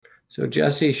So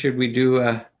Jesse, should we do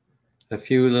a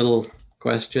few little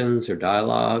questions or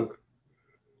dialogue?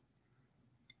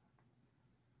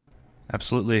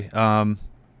 Absolutely.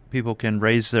 People can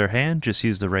raise their hand, just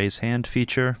use the raise hand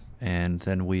feature, and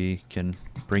then we can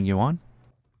bring you on.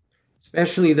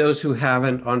 Especially those who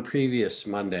haven't on previous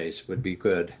Mondays would be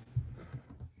good,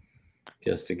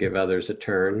 just to give others a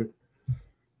turn.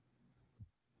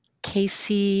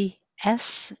 KCS,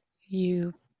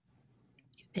 there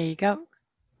you go.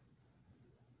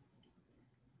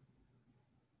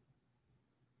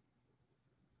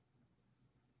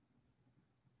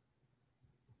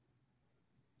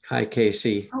 Hi,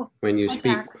 Casey. Oh, When you hi,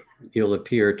 speak, Jack. you'll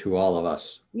appear to all of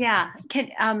us. Yeah.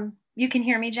 You can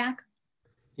hear me, Jack?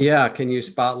 Yeah, can you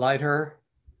spotlight her,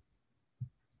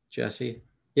 Jesse?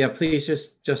 Yeah, please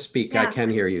just speak. I Yeah. can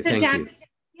hear you. So Thank Jack, you.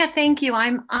 yeah, thank you.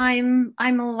 I'm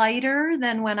lighter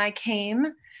than when I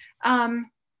came um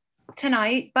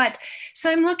tonight, but so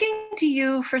I'm looking to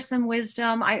you for some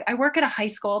wisdom. I work at a high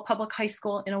school, public high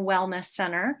school in a wellness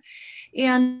center,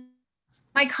 and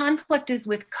my conflict is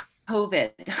with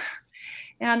COVID.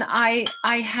 And I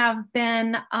have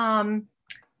been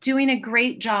doing a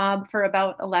great job for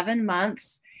about 11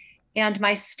 months, and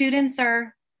my students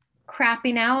are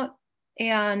crapping out,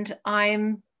 and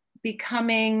I'm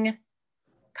becoming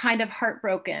kind of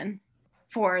heartbroken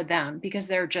for them because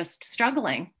they're just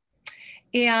struggling.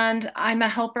 And I'm a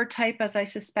helper type, as I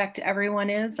suspect everyone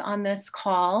is on this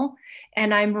call,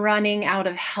 and I'm running out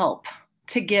of help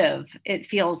to give, it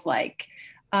feels like.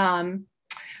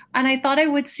 And I thought I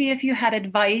would see if you had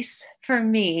advice for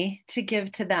me to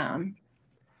give to them.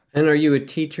 And are you a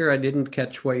teacher? I didn't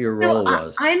catch what your So role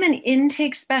was. I'm an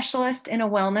intake specialist in a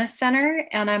wellness center,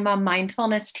 and I'm a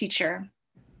mindfulness teacher,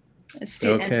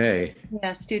 Okay.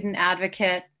 yeah, student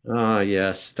advocate. Ah,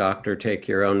 yes, doctor, take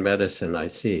your own medicine. I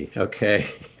see. Okay.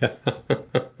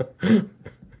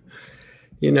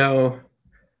 You know,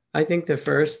 I think the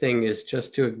first thing is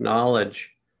just to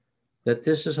acknowledge that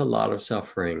this is a lot of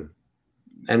suffering.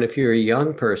 And if you're a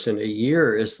young person, a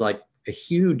year is like a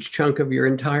huge chunk of your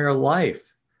entire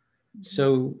life.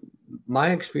 So my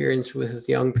experience with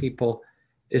young people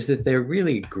is that they're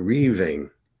really grieving.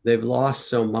 They've lost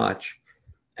so much.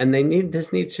 And they need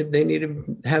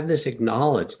to have this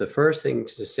acknowledged. The first thing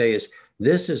to say is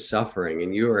this is suffering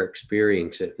and you are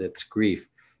experiencing it and it's grief,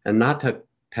 and not to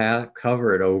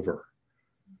cover it over.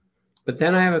 But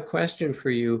then I have a question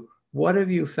for you. What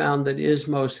have you found that is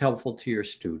most helpful to your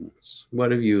students?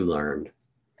 What have you learned?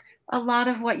 A lot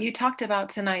of what you talked about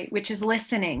tonight, which is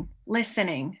listening.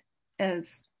 Listening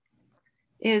is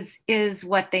is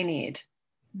what they need.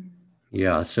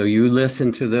 Yeah, so you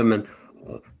listen to them and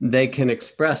they can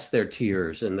express their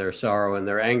tears and their sorrow and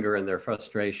their anger and their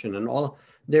frustration and all.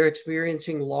 They're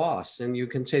experiencing loss. And you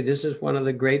can say, this is one of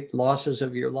the great losses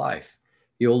of your life.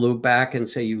 You'll look back and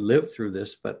say, you lived through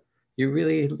this, but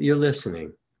you're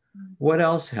listening. What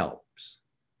else helps?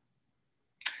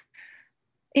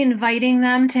 Inviting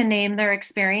them to name their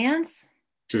experience.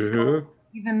 Just Mm-hmm.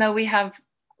 even though we have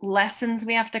lessons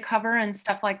we have to cover and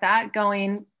stuff like that,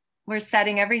 we're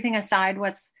setting everything aside.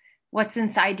 What's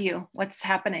inside you? What's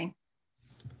happening?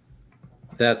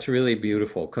 That's really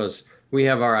beautiful because we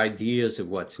have our ideas of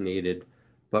what's needed,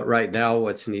 but right now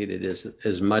what's needed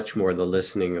is much more the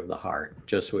listening of the heart,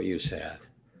 just what you said.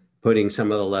 Putting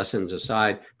some of the lessons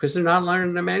aside because they're not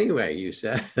learning them anyway, you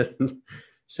said.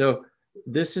 So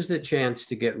this is the chance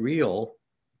to get real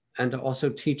and to also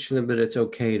teach them that it's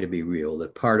okay to be real,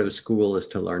 that part of school is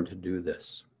to learn to do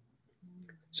this.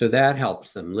 So that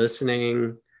helps them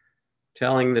listening,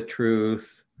 telling the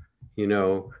truth,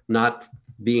 not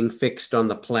being fixed on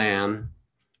the plan.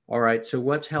 All right, so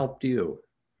what's helped you?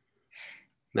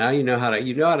 Now you know how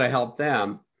to help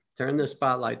them. Turn the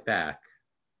spotlight back.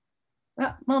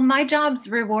 Well, my job's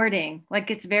rewarding. Like,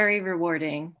 it's very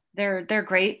rewarding. They're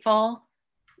grateful.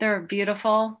 They're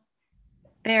beautiful.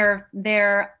 They're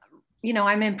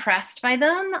I'm impressed by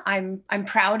them. I'm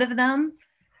proud of them.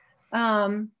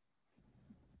 Um,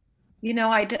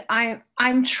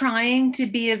 I'm trying to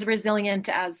be as resilient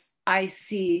as I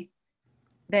see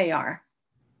they are.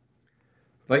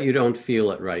 But you don't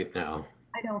feel it right now.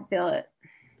 I don't feel it.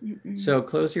 Mm-mm. So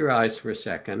close your eyes for a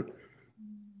second.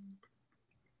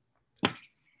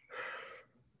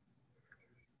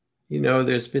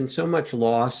 There's been so much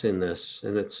loss in this,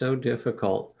 and it's so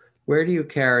difficult. Where do you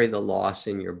carry the loss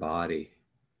in your body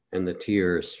and the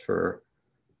tears for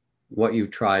what you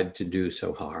tried to do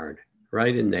so hard?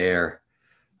 Right in there,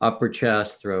 upper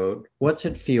chest, throat. What's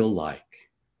it feel like?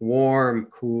 Warm,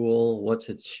 cool? What's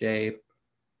its shape?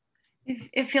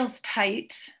 It feels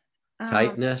tight.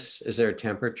 Tightness? Is there a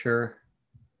temperature?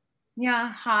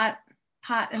 Yeah, hot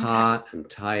Hot and tight. hot and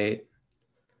tight.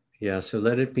 Yeah, so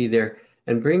let it be there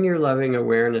and bring your loving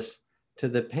awareness to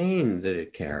the pain that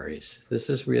it carries. This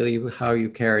is really how you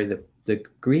carry the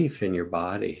grief in your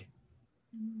body.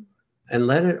 And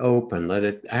let it open, let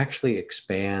it actually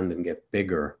expand and get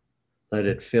bigger. Let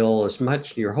it fill as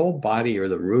much your whole body or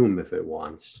the room if it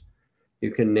wants.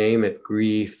 You can name it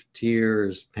grief,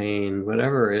 tears, pain,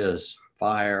 whatever it is,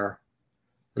 fire.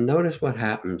 And notice what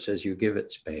happens as you give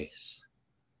it space.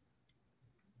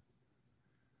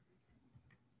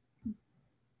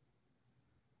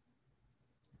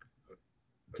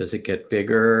 Does it get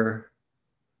bigger?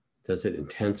 Does it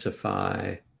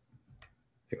intensify,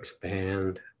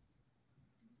 expand?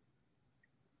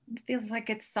 It feels like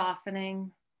it's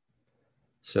softening.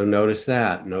 So notice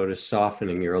that. Notice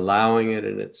softening. You're allowing it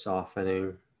and it's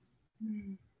softening.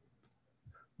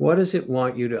 What does it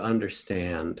want you to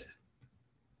understand?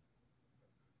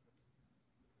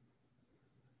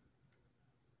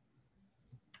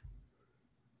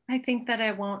 I think that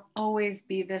it won't always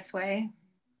be this way.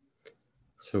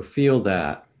 So feel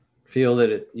that. Feel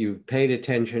that you've paid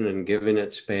attention and given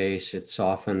it space. It's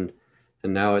softened.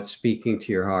 And now it's speaking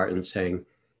to your heart and saying,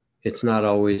 it's not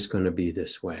always going to be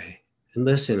this way. And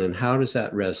listen, and how does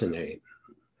that resonate?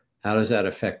 How does that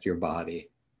affect your body?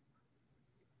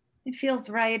 It feels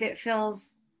right. It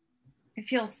feels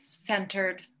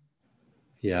centered.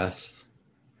 Yes.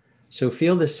 So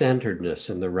feel the centeredness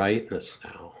and the rightness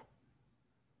now.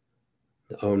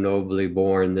 Oh, nobly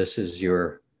born, this is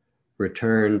your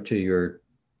return to your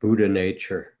Buddha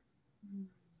nature.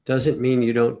 Doesn't mean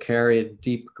you don't carry a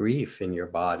deep grief in your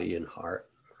body and heart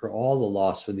for all the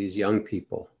loss of these young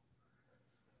people.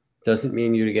 Doesn't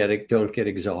mean you don't get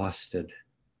exhausted.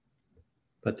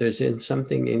 But there's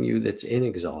something in you that's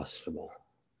inexhaustible,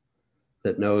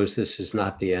 that knows this is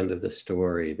not the end of the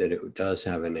story, that it does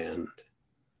have an end.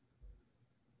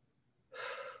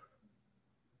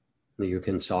 That you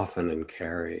can soften and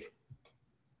carry.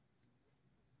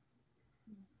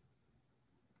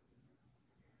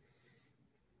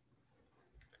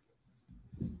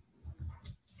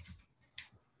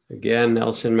 Again,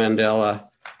 Nelson Mandela,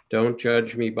 don't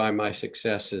judge me by my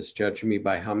successes. Judge me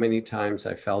by how many times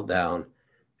I fell down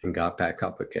and got back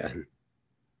up again.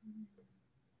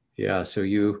 Yeah, so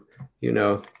you're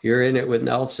in it with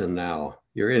Nelson now.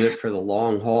 You're in it for the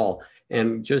long haul.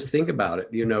 And just think about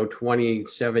it,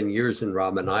 27 years in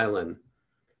Robben Island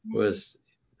was,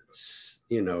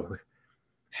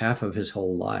 half of his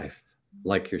whole life.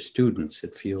 Like your students,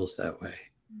 it feels that way,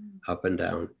 up and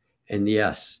down. And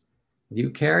yes, you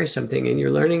carry something and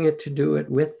you're learning to do it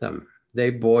with them. They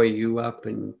buoy you up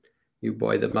and you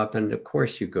buoy them up. And of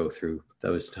course you go through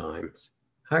those times.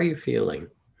 How are you feeling?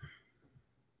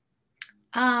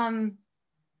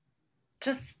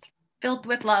 Just filled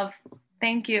with love.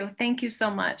 Thank you. Thank you so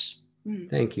much.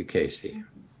 Thank you, Casey.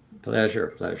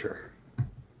 Pleasure.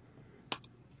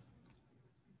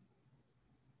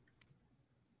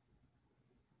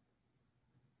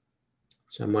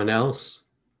 Someone else?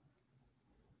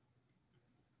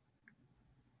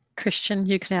 Christian,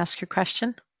 you can ask your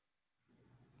question.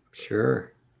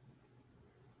 Sure.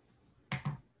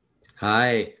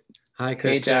 Hi, Christian.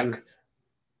 Hey, Jack.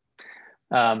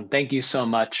 Thank you so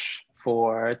much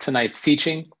for tonight's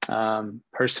teaching.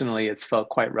 Personally, it's felt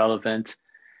quite relevant.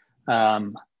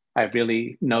 I've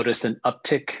really noticed an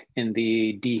uptick in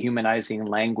the dehumanizing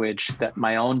language that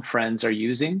my own friends are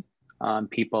using on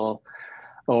people,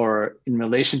 or in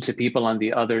relation to people on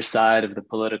the other side of the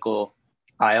political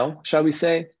aisle, shall we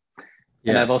say.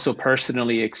 And Yes. I've also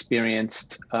personally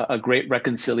experienced a great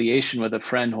reconciliation with a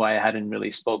friend who I hadn't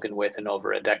really spoken with in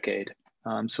over a decade.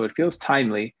 So it feels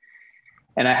timely.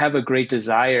 And I have a great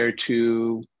desire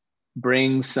to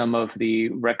bring some of the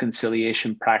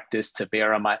reconciliation practice to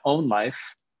bear on my own life.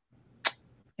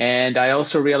 And I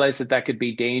also realized that could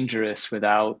be dangerous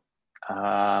without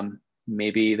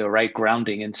maybe the right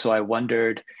grounding. And so I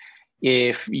wondered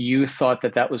if you thought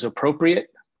that was appropriate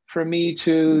for me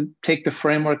to take the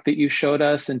framework that you showed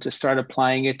us and to start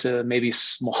applying it to maybe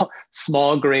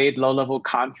small grade, low level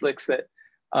conflicts that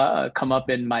come up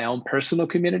in my own personal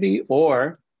community,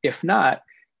 or if not,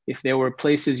 if there were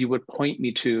places you would point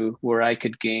me to where I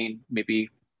could gain maybe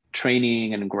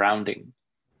training and grounding.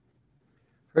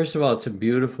 First of all, it's a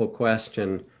beautiful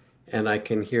question, and I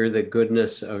can hear the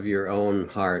goodness of your own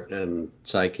heart and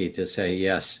psyche to say,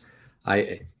 yes,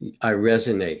 I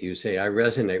resonate. You say, I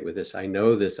resonate with this. I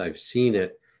know this, I've seen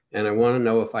it, and I want to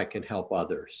know if I can help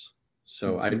others.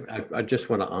 So I just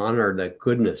want to honor the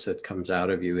goodness that comes out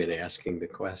of you in asking the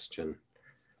question.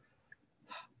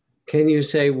 Can you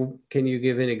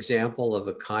give an example of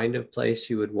a kind of place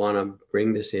you would want to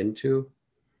bring this into?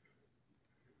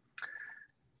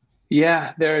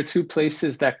 Yeah, there are two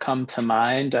places that come to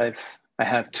mind. I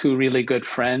have two really good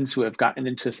friends who have gotten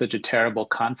into such a terrible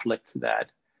conflict that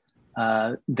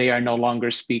they are no longer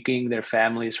speaking. Their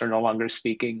families are no longer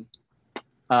speaking.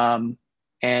 Um,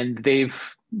 and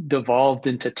they've devolved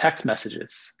into text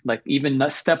messages. Like even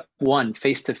step one,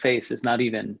 face to face, is not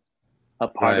even a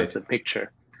part of Right. the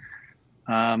picture.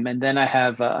 And then I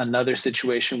have another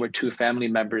situation where two family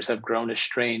members have grown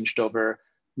estranged over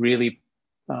really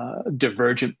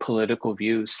divergent political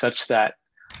views, such that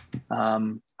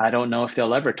I don't know if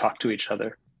they'll ever talk to each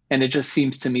other. And it just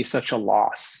seems to me such a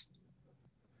loss.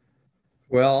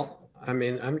 Well, I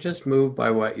mean, I'm just moved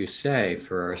by what you say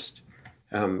first.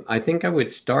 I think I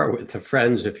would start with the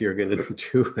friends if you're going to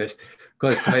do it,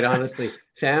 because quite honestly,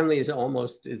 family is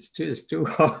almost, it's too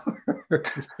hard.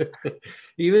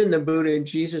 Even the Buddha and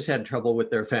Jesus had trouble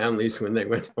with their families when they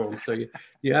went home. So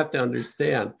you have to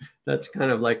understand that's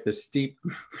kind of like the steep,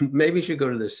 maybe you should go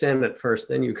to the Senate first,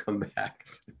 then you come back.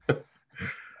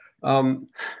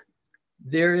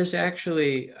 There is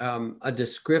actually a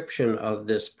description of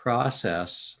this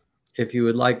process. If you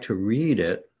would like to read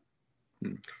it,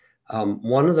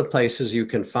 one of the places you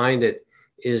can find it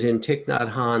is in Thich Nhat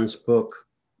Hanh's book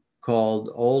called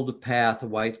Old Path,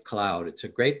 White Cloud. It's a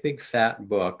great big fat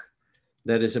book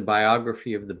that is a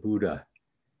biography of the Buddha.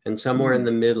 And somewhere in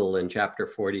the middle in chapter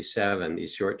 47,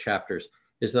 these short chapters,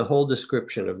 is the whole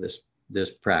description of this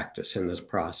practice and this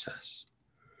process.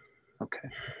 Okay.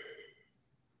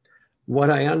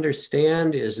 What I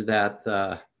understand is that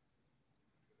the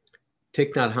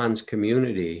Thich Nhat Hanh's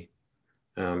community,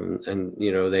 and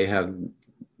they have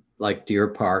like Deer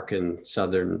Park in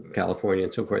Southern California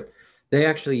and so forth, they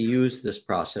actually use this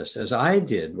process, as I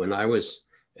did when I was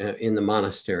in the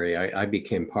monastery. I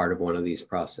became part of one of these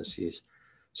processes.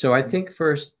 So I think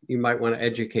first you might want to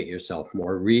educate yourself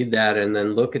more, read that, and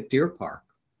then look at Deer Park.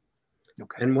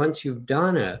 Okay. And once you've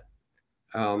done it,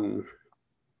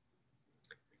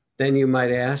 then you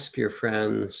might ask your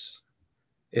friends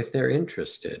if they're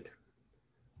interested,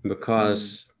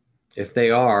 because if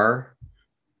they are,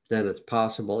 then it's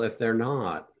possible. If they're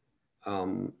not,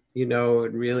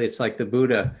 it's like the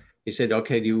Buddha. He said,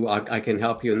 okay, I can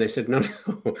help you. And they said, no,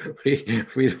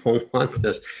 we don't want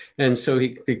this. And so he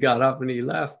got up and he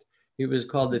left. He was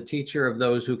called the teacher of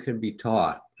those who can be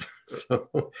taught.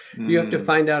 So you have to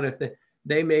find out if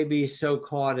they may be so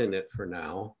caught in it for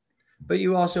now, but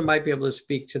you also might be able to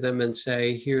speak to them and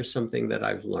say, here's something that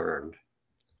I've learned.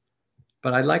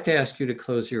 But I'd like to ask you to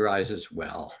close your eyes as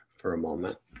well for a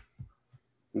moment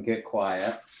and get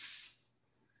quiet.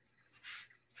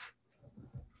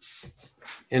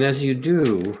 And as you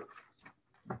do,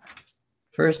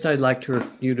 first I'd like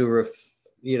you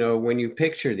to, when you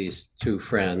picture these two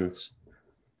friends,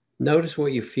 notice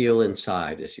what you feel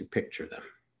inside as you picture them.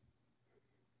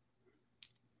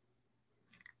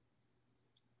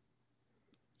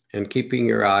 And keeping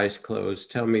your eyes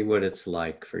closed, tell me what it's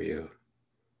like for you.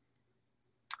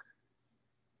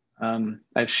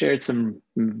 I've shared some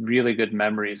really good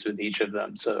memories with each of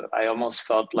them. So I almost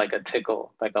felt like a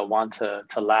tickle, like I want to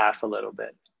laugh a little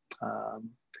bit.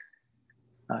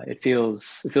 It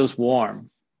feels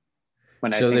warm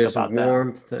when I think there's about a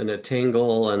warmth and a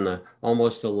tingle and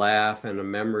almost a laugh and a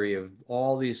memory of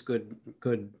all these good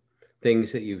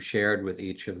things that you've shared with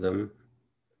each of them.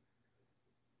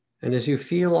 And as you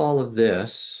feel all of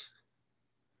this,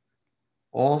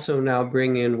 also now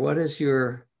bring in, what is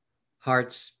your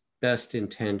heart's best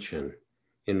intention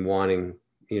in wanting,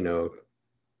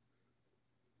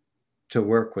 to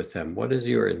work with them? What is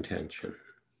your intention?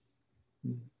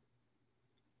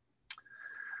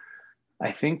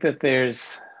 I think that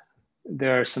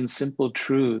there are some simple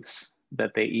truths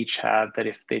that they each have that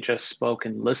if they just spoke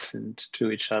and listened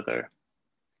to each other,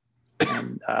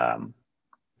 and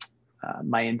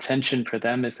my intention for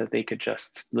them is that they could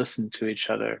just listen to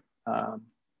each other.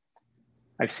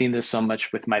 I've seen this so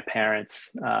much with my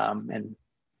parents, and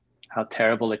how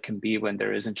terrible it can be when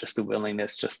there isn't just a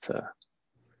willingness just to.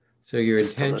 So your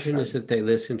intention is that they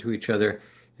listen to each other.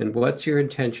 And what's your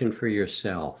intention for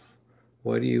yourself?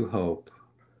 What do you hope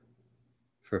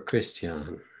for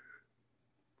Christian?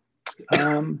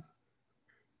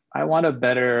 I want a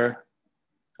better,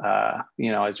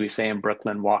 as we say in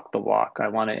Brooklyn, walk the walk. I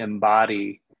want to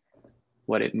embody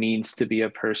what it means to be a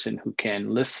person who can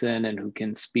listen and who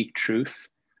can speak truth.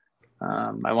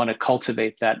 I want to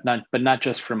cultivate that, but not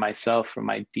just for myself, for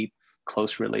my deep,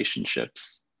 close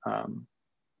relationships.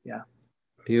 Yeah.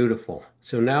 Beautiful.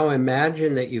 So now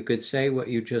imagine that you could say what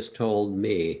you just told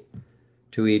me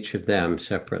to each of them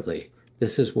separately.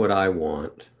 This is what I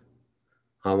want.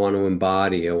 I want to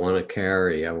embody, I want to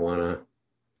carry,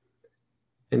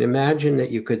 And imagine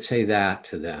that you could say that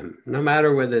to them, no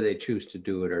matter whether they choose to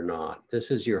do it or not.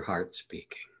 This is your heart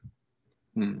speaking.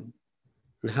 Mm.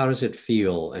 And how does it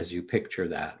feel as you picture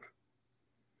that?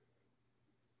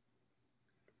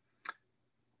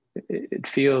 It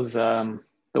feels, the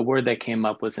word that came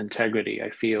up was integrity. I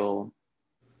feel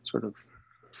sort of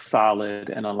solid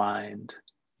and aligned.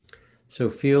 So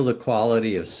feel the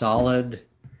quality of solid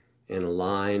and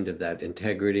aligned, of that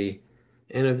integrity,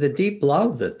 and of the deep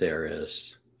love that there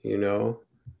is. You know,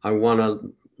 I want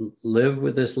to live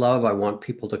with this love. I want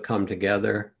people to come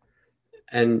together.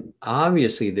 And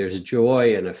obviously there's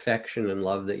joy and affection and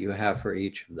love that you have for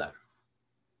each of them.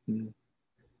 Mm.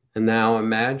 And now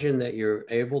imagine that you're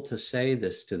able to say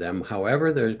this to them,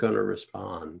 however they're going to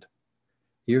respond.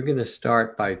 You're going to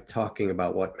start by talking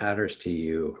about what matters to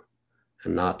you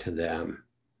and not to them.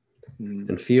 Mm.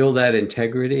 And feel that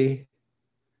integrity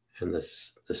and the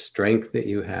strength that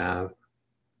you have,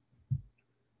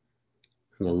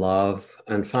 the love,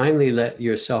 and finally let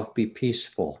yourself be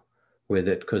peaceful with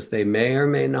it, because they may or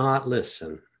may not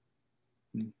listen.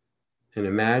 Mm. And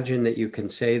imagine that you can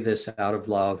say this out of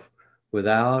love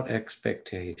without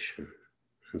expectation,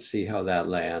 and see how that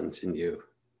lands in you.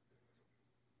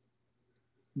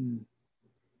 Mm.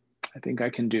 I think I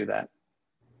can do that.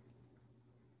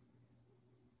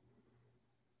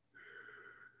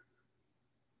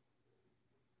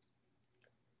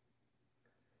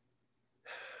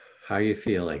 How are you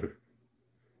feeling?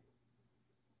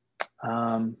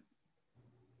 I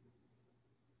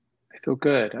feel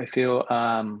good. I feel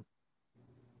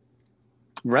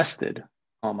rested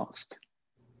almost.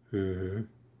 Mm-hmm.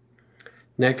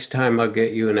 Next time I'll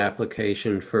get you an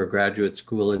application for a graduate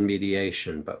school in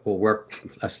mediation, but we'll work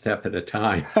a step at a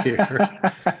time here.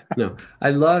 No,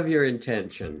 I love your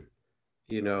intention,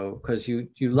 you know, because you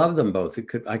love them both.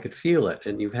 I could feel it,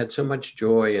 and you've had so much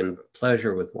joy and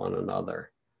pleasure with one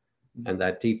another, and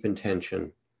that deep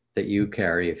intention that you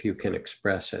carry, if you can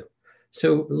express it.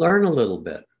 So learn a little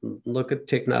bit. Look at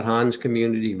Thich Nhat Hanh's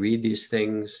community, read these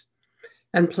things,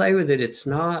 and play with it. It's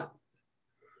not,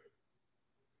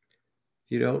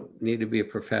 you don't need to be a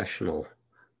professional,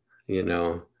 you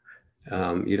know.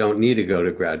 You don't need to go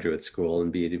to graduate school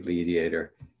and be a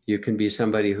mediator. You can be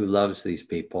somebody who loves these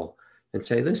people and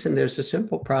say, listen, there's a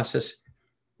simple process.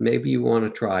 Maybe you want to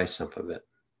try some of it,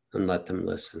 and let them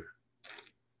listen.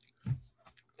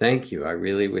 Thank you. I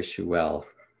really wish you well.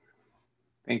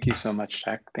 Thank you so much,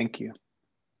 Jack. Thank you.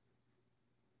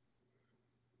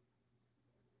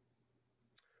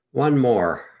 One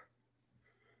more.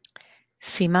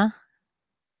 Seema,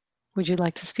 would you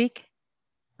like to speak?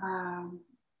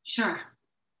 Sure.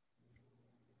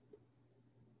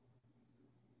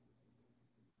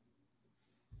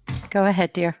 Go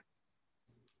ahead, dear.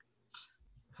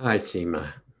 Hi,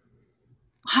 Seema.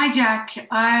 Hi, Jack.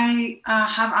 I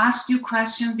have asked you a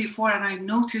question before, and I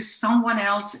noticed someone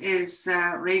else is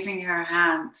raising her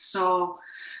hand. So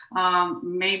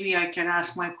maybe I can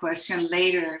ask my question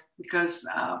later, because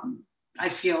I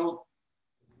feel...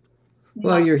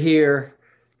 Well, you're here.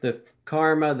 The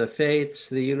karma, the fates,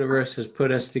 the universe has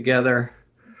put us together.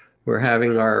 We're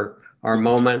having our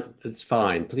moment. It's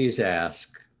fine. Please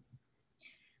ask.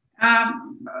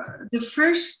 The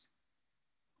first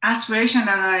aspiration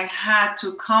that I had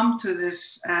to come to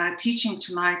this teaching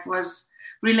tonight was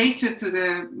related to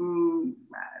the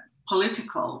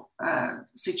political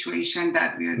situation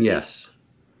that we're in. Yes.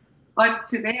 But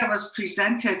today I was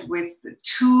presented with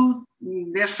two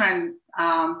different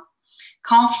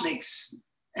conflicts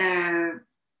in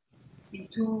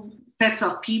two sets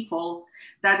of people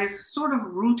that is sort of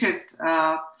rooted,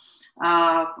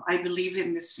 I believe,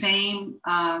 in the same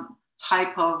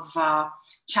type of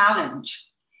challenge.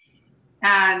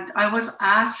 And I was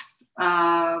asked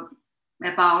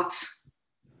about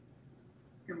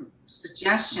a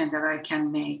suggestion that I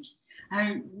can make.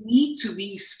 I need to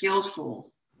be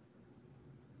skillful.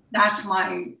 That's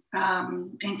my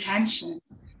intention.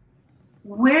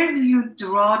 Where do you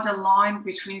draw the line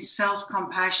between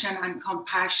self-compassion and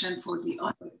compassion for the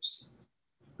others?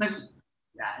 Because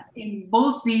in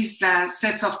both these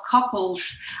sets of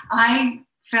couples, I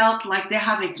felt like they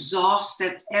have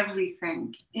exhausted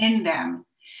everything in them.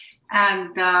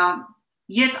 And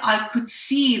yet I could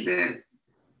see the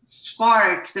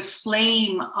spark, the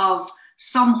flame of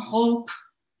some hope,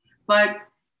 but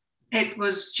it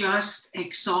was just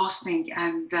exhausting.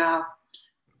 And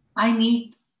I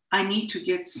need to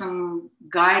get some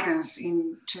guidance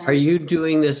in terms. Are you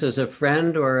doing this as a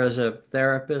friend or as a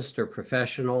therapist or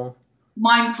professional?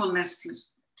 Mindfulness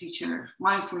teacher.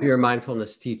 Mindfulness. You're a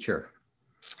mindfulness teacher.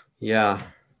 Yeah.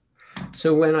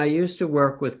 So when I used to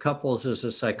work with couples as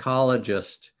a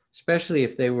psychologist, especially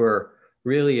if they were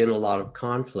really in a lot of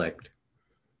conflict.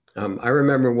 I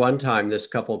remember one time this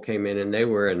couple came in and they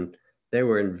were in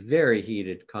very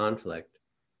heated conflict.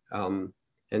 And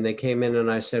they came in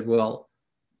and I said, well,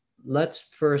 let's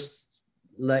first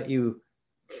let you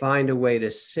find a way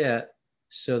to sit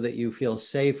so that you feel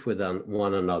safe with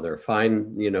one another.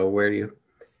 Find, where you,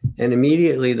 and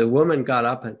immediately the woman got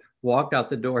up and walked out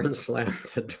the door and slammed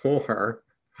the door.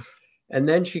 And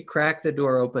then she cracked the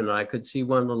door open and I could see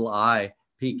one little eye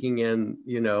peeking in,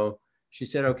 she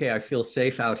said, okay, I feel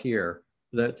safe out here.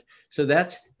 So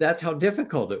that's how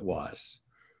difficult it was.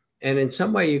 And in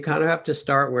some way, you kind of have to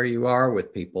start where you are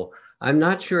with people. I'm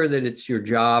not sure that it's your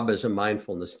job as a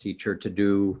mindfulness teacher to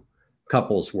do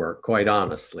couples work, quite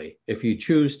honestly. If you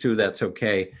choose to, that's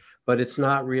okay. But it's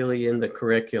not really in the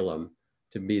curriculum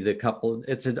to be the couple.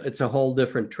 It's a whole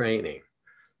different training.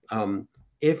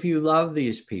 If you love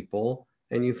these people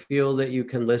and you feel that you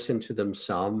can listen to them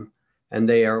some, and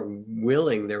they are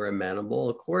willing, they're amenable,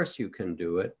 of course you can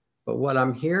do it. But what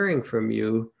I'm hearing from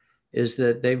you is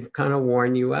that they've kind of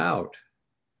worn you out.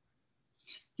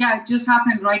 Yeah, it just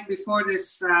happened right before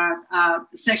this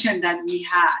session that we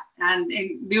had. And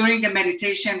during the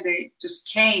meditation, they just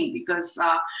came because,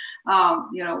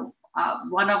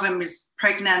 one of them is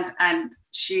pregnant and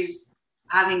she's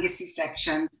having a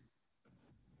C-section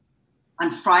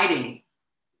on Friday.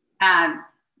 And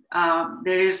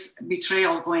there is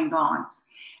betrayal going on.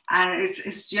 And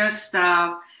it's just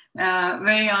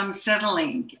very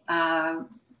unsettling.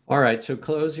 All right, so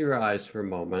close your eyes for a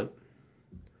moment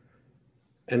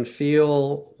and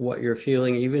feel what you're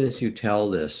feeling even as you tell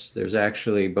this. There's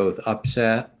actually both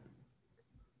upset,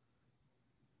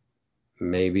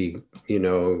 maybe,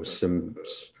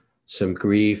 some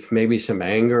grief, maybe some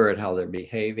anger at how they're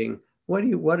behaving. What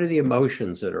are the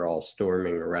emotions that are all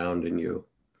storming around in you?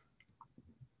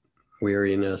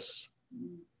 Weariness?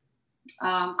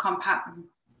 Compassion.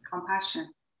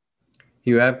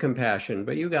 You have compassion,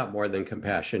 but you got more than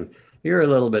compassion. You're a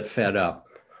little bit fed up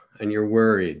and you're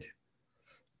worried.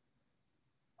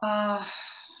 I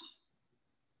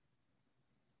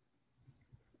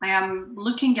am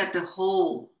looking at the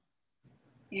hole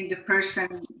in the person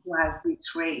who has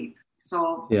betrayed.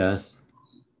 So yes.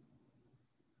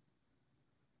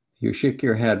 You shake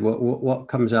your head. What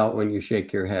comes out when you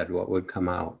shake your head? What would come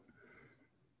out?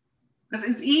 Because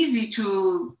it's easy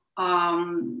to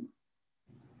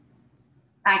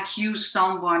accuse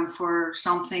someone for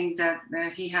something that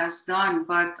he has done,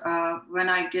 but when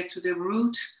I get to the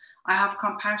root, I have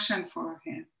compassion for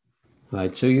him.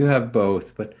 Right, so you have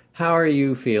both, but how are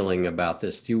you feeling about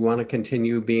this? Do you want to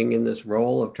continue being in this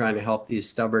role of trying to help these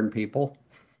stubborn people?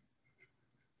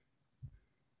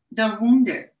 They're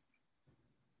wounded.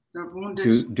 They're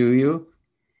wounded. Do you?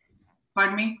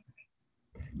 Pardon me?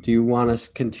 Do you want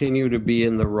to continue to be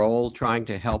in the role trying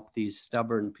to help these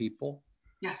stubborn people?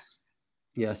 Yes.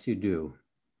 Yes, you do.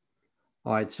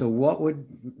 All right, so what would,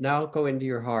 now go into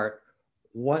your heart,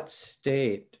 what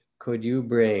state could you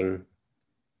bring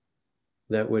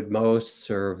that would most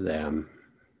serve them?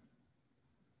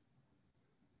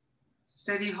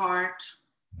 Steady heart.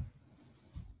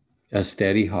 A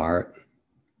steady heart.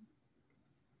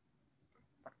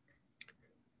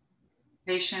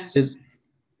 Patience.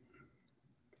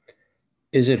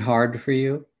 Is it hard for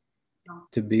you No.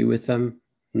 to be with them?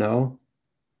 No?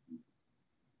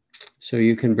 So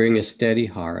you can bring a steady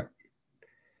heart.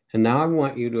 And now I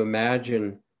want you to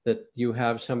imagine that you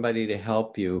have somebody to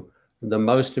help you. The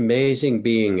most amazing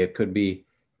being, it could be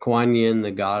Kuan Yin,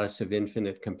 the goddess of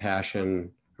infinite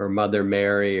compassion, or Mother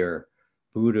Mary, or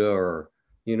Buddha, or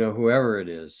whoever it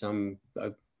is. And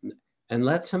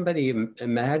let somebody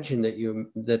imagine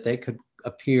that they could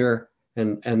appear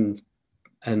and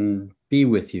be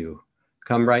with you,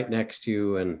 come right next to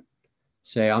you and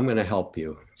say, I'm going to help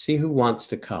you. See who wants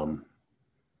to come.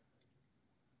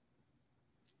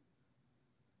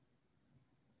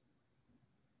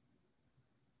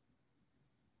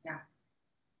 Yeah.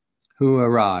 Who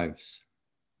arrives?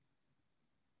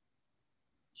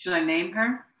 Should I name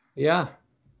her? Yeah.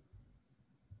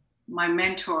 My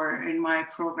mentor in my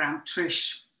program,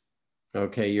 Trish.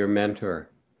 Okay, your mentor.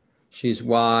 She's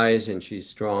wise and she's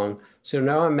strong. So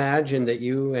now imagine that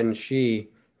you and she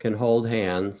can hold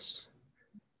hands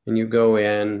and you go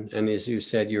in, and as you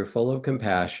said, you're full of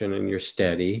compassion and you're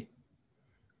steady.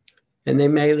 And they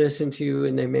may listen to you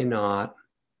and they may not,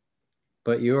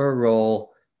 but your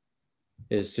role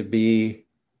is to be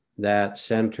that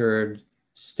centered,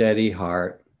 steady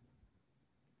heart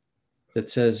that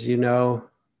says,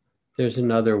 there's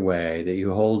another way, that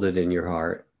you hold it in your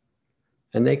heart.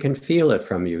 And they can feel it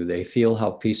from you. They feel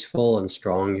how peaceful and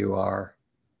strong you are.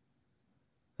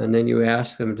 And then you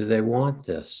ask them, do they want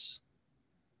this?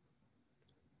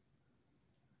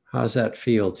 How's that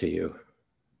feel to you?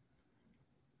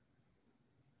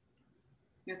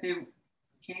 Yeah, they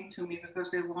came to me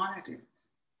because they wanted it.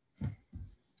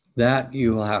 That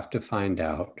you will have to find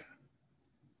out.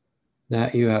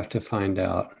 That you have to find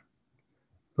out.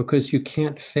 Because you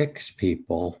can't fix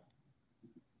people,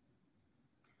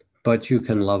 but you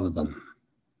can love them.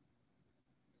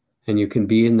 And you can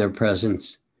be in their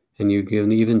presence, and you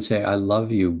can even say, I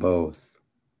love you both.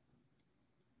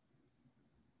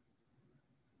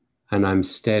 And I'm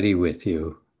steady with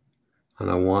you. And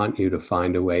I want you to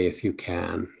find a way if you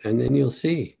can. And then you'll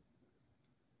see.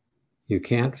 You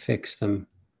can't fix them,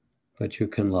 but you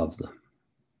can love them.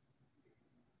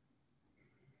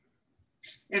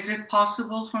 Is it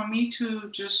possible for me to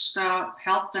just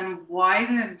help them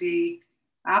widen the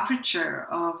aperture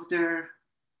of their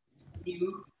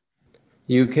view?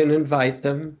 You can invite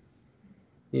them.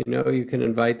 You can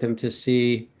invite them to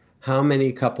see how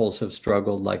many couples have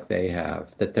struggled like they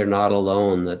have, that they're not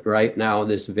alone, that right now,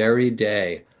 this very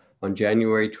day, on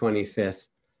January 25th,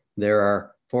 there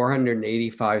are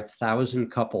 485,000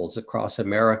 couples across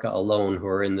America alone who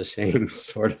are in the same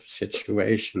sort of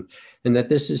situation, and that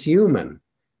this is human.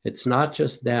 It's not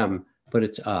just them, but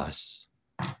it's us.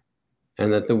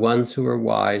 And that the ones who are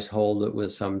wise hold it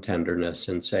with some tenderness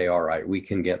and say, all right, we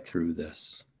can get through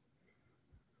this.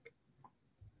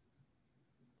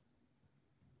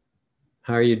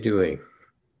 How are you doing?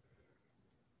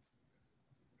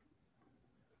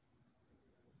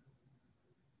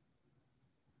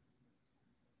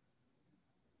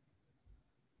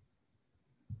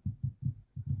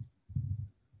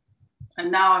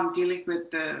 And now I'm dealing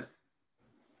with the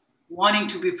wanting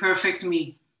to be perfect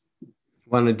me.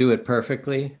 Want to do it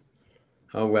perfectly?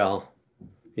 Oh, well,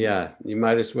 yeah, you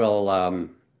might as well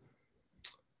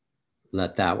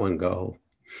let that one go.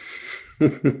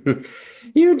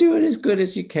 You do it as good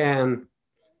as you can.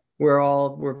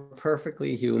 We're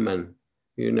perfectly human,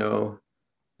 and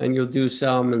you'll do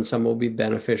some and some will be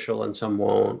beneficial and some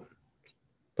won't.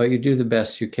 But you do the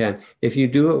best you can. If you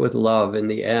do it with love in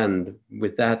the end,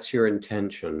 that's your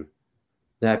intention,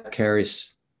 that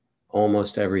carries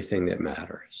almost everything that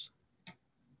matters.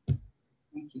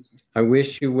 Thank you. I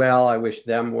wish you well. I wish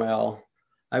them well.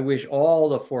 I wish all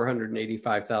the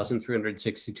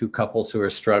 485,362 couples who are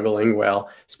struggling well,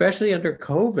 especially under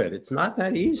COVID. It's not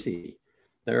that easy.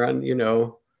 They're on,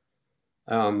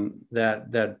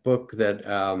 that book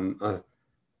that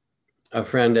a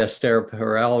friend, Esther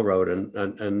Perel, wrote,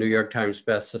 a New York Times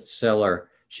bestseller.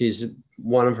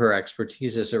 One of her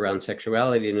expertise is around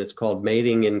sexuality, and it's called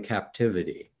Mating in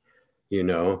Captivity,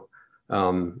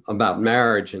 about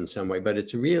marriage in some way. But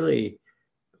it's really,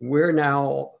 we're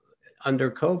now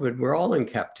under COVID, we're all in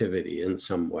captivity in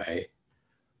some way.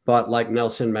 But like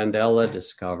Nelson Mandela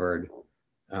discovered,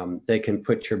 they can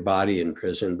put your body in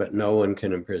prison, but no one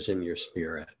can imprison your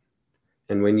spirit.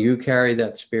 And when you carry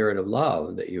that spirit of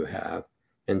love that you have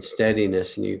and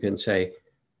steadiness, and you can say,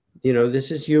 this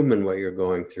is human what you're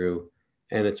going through,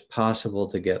 and it's possible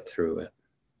to get through it.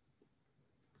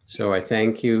 So I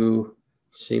thank you,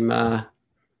 Seema.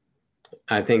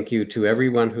 I thank you to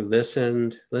everyone who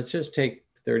listened. Let's just take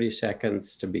 30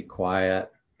 seconds to be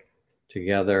quiet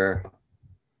together.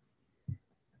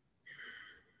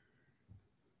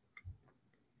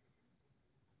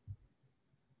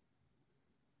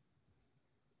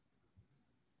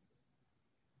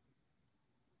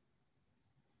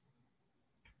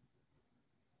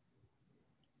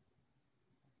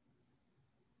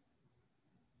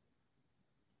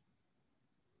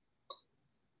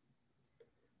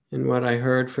 And what I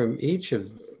heard from each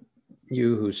of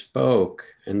you who spoke,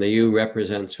 and the you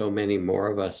represent so many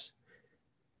more of us,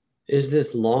 is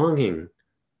this longing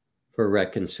for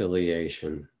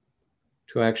reconciliation,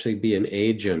 to actually be an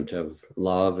agent of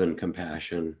love and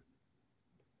compassion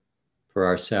for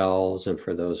ourselves and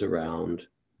for those around.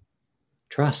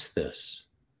 Trust this.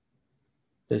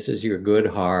 This is your good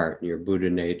heart, your Buddha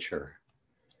nature.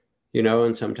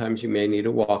 And sometimes you may need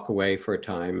to walk away for a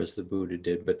time as the Buddha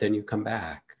did, but then you come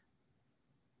back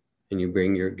and you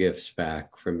bring your gifts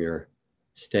back from your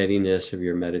steadiness of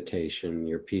your meditation,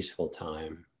 your peaceful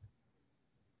time.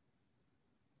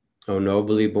 Oh,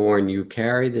 nobly born, you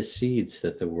carry the seeds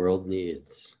that the world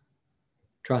needs.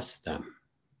 Trust them.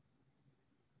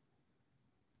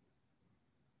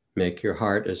 Make your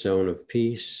heart a zone of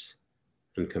peace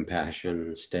and compassion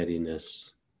and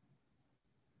steadiness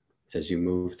as you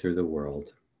move through the world.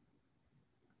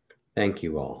 Thank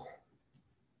you all.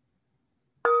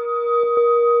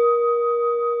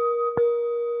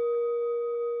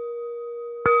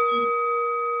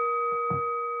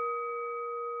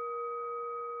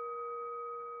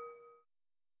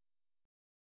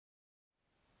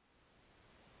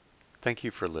 Thank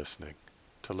you for listening.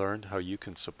 To learn how you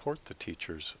can support the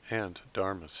teachers and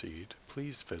Dharma Seed,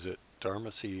 please visit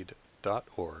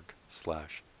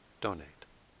dharmaseed.org/donate.